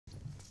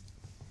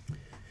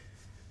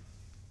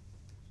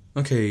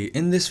Okay,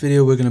 in this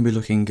video we're going to be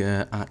looking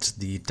at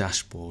the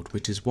dashboard,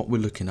 which is what we're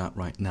looking at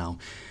right now.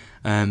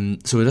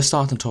 So let's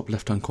start on top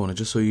left hand corner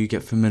just so you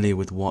get familiar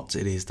with what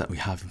it is that we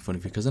have in front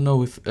of you, because I know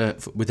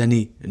with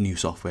any new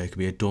software it could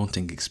be a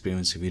daunting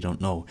experience if you don't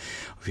know,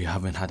 if you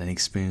haven't had any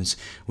experience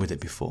with it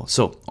before.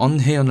 So on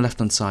here on the left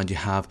hand side you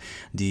have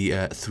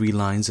the three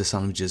lines, the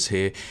sandwiches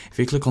here. If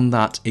you click on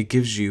that, it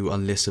gives you a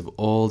list of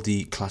all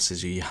the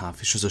classes you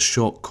have. It's just a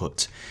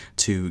shortcut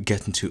to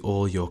get into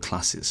all your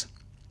classes.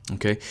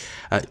 Okay,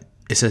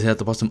 it says here at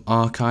the bottom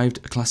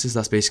archived classes.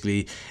 That's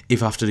basically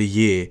if after a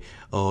year,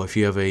 or if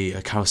you have a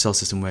carousel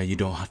system where you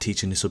don't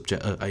teach any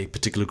subject, a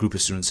particular group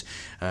of students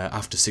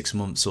after 6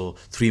 months or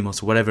 3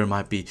 months or whatever it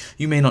might be,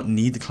 you may not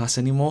need the class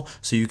anymore,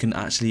 so you can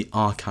actually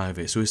archive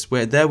it. So it's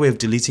their way of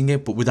deleting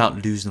it, but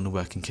without losing the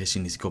work in case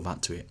you need to go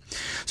back to it.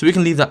 So we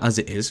can leave that as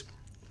it is.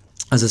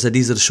 As I said,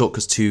 these are the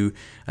shortcuts to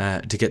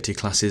get to your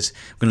classes.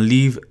 We're going to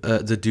leave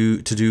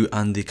the to do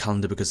and the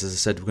calendar, because as I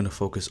said, we're going to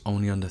focus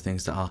only on the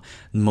things that are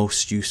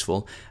most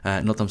useful.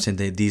 Not that I'm saying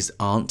that these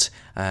aren't,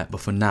 but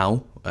for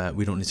now,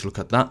 we don't need to look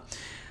at that.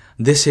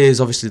 This here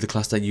is obviously the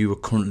class that you are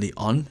currently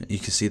on. You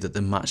can see that they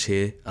match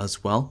here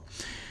as well.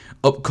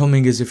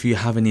 Upcoming is if you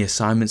have any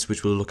assignments,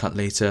 which we'll look at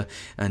later,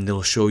 and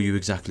they'll show you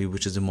exactly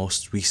which is the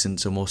most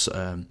recent, so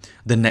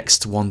the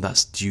next one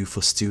that's due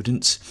for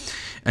students.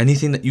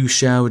 Anything that you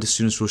share with the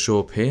students will show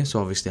up here.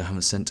 So obviously I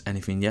haven't sent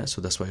anything yet, so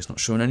that's why it's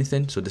not showing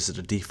anything. So this is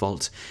the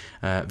default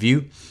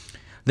view.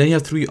 Then you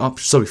have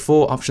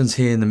four options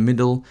here in the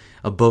middle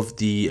above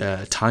the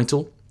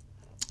title: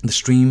 the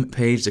stream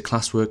page, the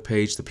classwork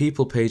page, the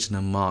people page, and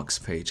the marks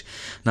page.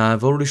 Now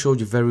I've already showed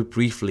you very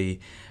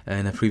briefly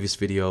in a previous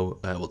video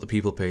what the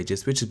people page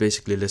is, which is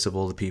basically a list of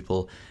all the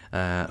people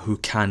who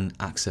can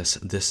access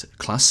this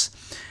class.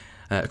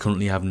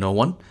 Currently I have no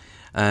one.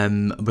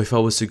 But if I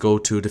was to go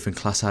to a different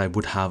class, I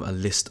would have a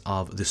list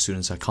of the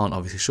students. I can't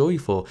obviously show you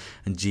for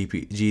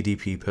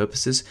GDP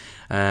purposes,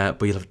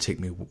 but you'll have to take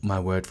my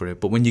word for it.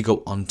 But when you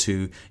go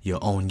onto your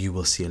own, you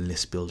will see a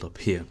list build up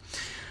here.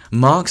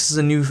 Marks is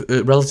a new,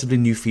 relatively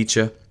new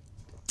feature.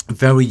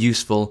 Very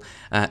useful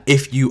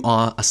if you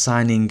are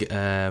assigning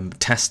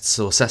tests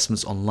or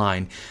assessments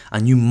online,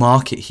 and you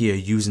mark it here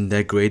using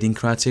their grading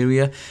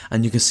criteria,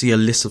 and you can see a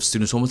list of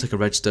students, almost like a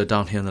register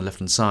down here on the left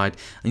hand side,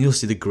 and you'll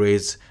see the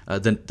grades,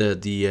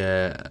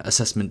 the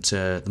assessment,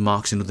 the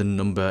marks, the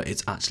number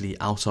it's actually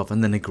out of,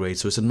 and then a grade.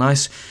 So it's a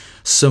nice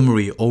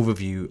summary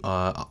overview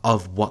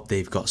of what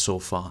they've got so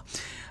far.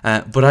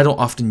 But I don't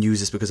often use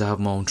this because I have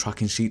my own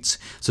tracking sheets.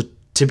 So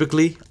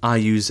typically I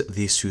use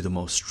these two the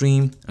most: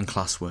 stream and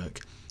classwork.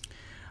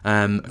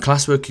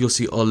 Classwork, you'll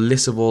see a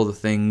list of all the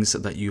things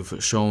that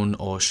you've shown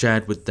or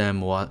shared with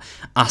them or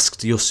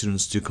asked your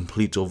students to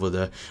complete over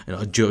the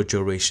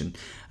duration.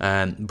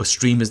 But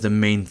stream is the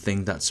main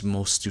thing that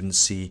most students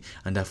see,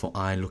 and therefore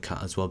I look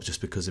at as well, just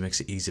because it makes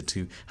it easier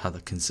to have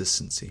that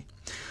consistency.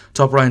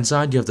 Top right hand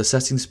side, you have the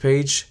settings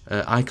page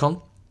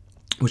icon,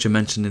 which I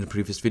mentioned in the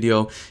previous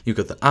video. You've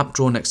got the app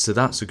drawer next to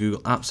that, so Google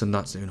Apps, and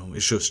that's, it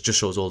just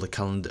shows all the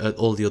calendar,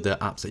 all the other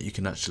apps that you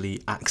can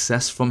actually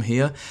access from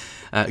here.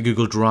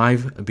 Google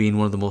Drive being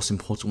one of the most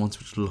important ones,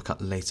 which we'll look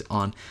at later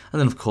on. And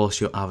then of course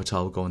your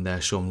avatar will go in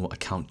there showing what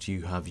account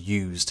you have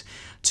used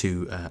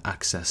to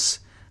access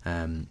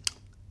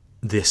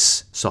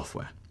this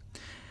software.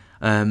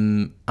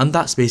 And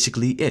that's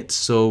basically it.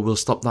 So we'll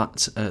stop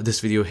this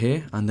video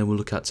here, and then we'll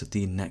look at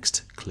the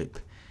next clip,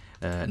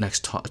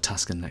 next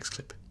task and next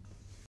clip.